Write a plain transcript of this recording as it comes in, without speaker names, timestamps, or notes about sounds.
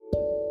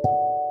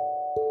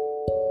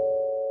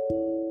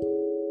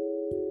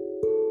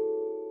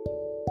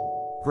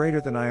greater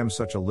than I am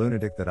such a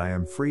lunatic that I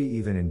am free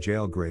even in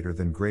jail greater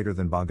than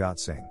Bhagat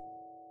Singh.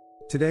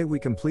 Today we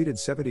completed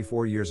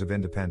 74 years of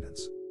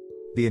independence.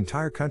 The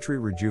entire country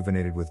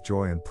rejuvenated with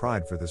joy and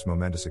pride for this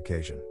momentous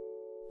occasion.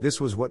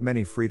 This was what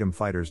many freedom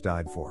fighters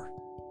died for.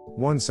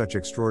 One such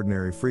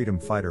extraordinary freedom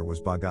fighter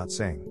was Bhagat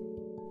Singh.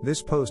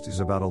 This post is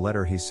about a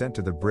letter he sent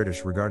to the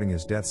British regarding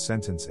his death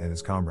sentence and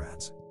his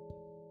comrades.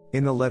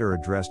 In the letter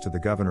addressed to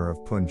the governor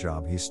of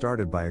Punjab, he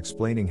started by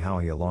explaining how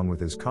he along with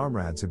his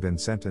comrades had been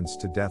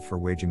sentenced to death for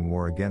waging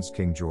war against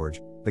King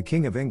George, the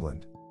King of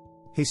England.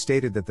 He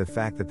stated that the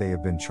fact that they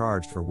have been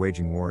charged for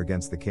waging war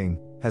against the king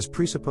has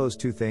presupposed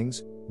two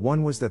things.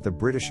 One was that the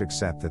British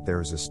accept that there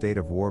is a state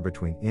of war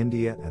between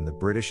India and the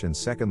British, and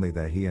secondly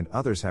that he and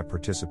others have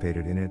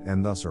participated in it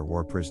and thus are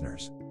war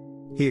prisoners.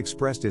 He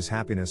expressed his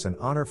happiness and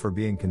honor for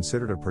being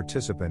considered a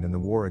participant in the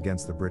war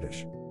against the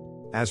British.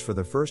 As for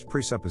the first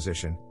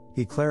presupposition,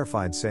 he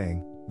clarified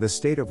saying, "The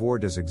state of war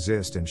does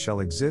exist and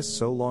shall exist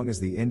so long as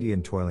the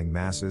Indian toiling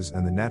masses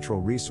and the natural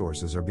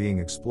resources are being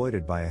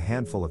exploited by a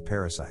handful of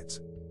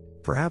parasites."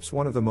 Perhaps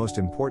one of the most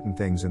important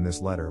things in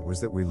this letter was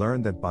that we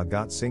learned that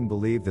Bhagat Singh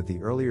believed that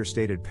the earlier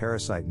stated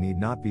parasite need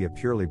not be a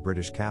purely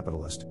British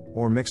capitalist,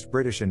 or mixed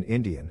British and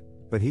Indian,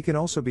 but he can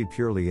also be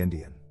purely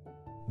Indian.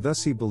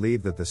 Thus he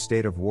believed that the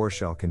state of war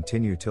shall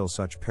continue till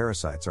such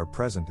parasites are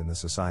present in the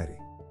society.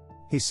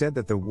 He said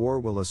that the war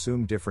will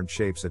assume different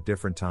shapes at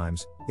different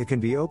times. It can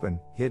be open,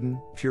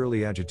 hidden, purely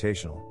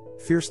agitational,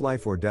 fierce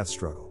life or death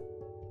struggle.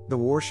 The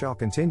war shall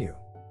continue.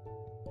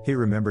 He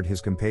remembered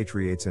his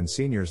compatriots and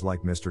seniors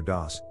like Mr.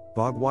 Das,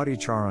 Bhagwati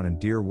Charan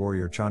and dear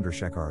warrior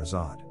Chandrasekhar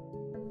Azad.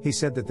 He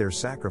said that their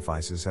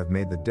sacrifices have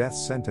made the death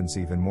sentence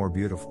even more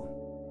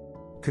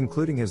beautiful.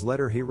 Concluding his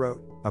letter he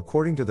wrote,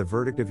 "According to the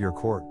verdict of your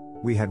court,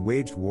 we had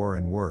waged war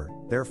and were,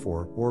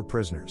 therefore, war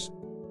prisoners.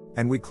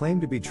 And we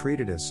claim to be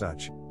treated as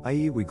such,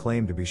 i.e. we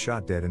claim to be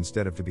shot dead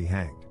instead of to be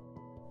hanged."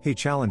 He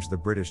challenged the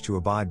British to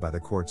abide by the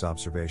court's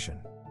observation.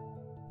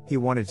 He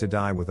wanted to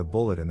die with a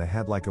bullet in the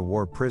head like a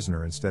war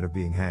prisoner instead of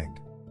being hanged.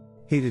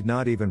 He did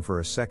not even for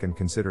a second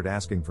consider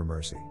asking for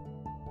mercy.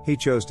 He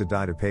chose to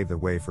die to pave the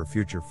way for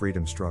future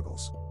freedom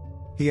struggles.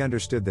 He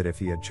understood that if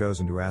he had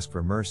chosen to ask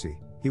for mercy,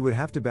 he would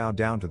have to bow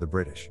down to the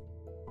British.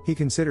 He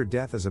considered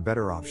death as a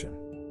better option.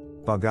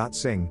 Bhagat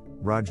Singh,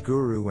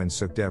 Rajguru and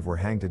Sukhdev were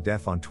hanged to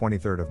death on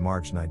 23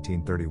 March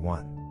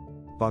 1931.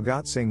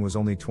 Bhagat Singh was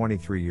only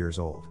 23 years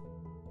old.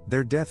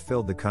 Their death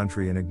filled the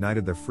country and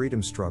ignited the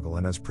freedom struggle,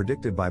 and as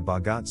predicted by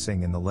Bhagat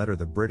Singh in the letter,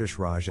 the British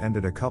Raj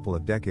ended a couple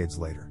of decades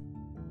later.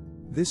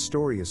 This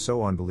story is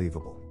so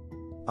unbelievable.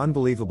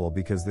 Unbelievable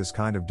because this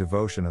kind of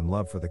devotion and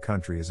love for the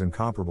country is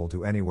incomparable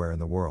to anywhere in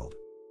the world.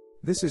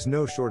 This is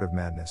no short of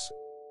madness.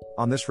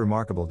 On this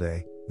remarkable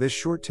day, this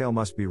short tale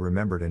must be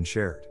remembered and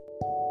shared.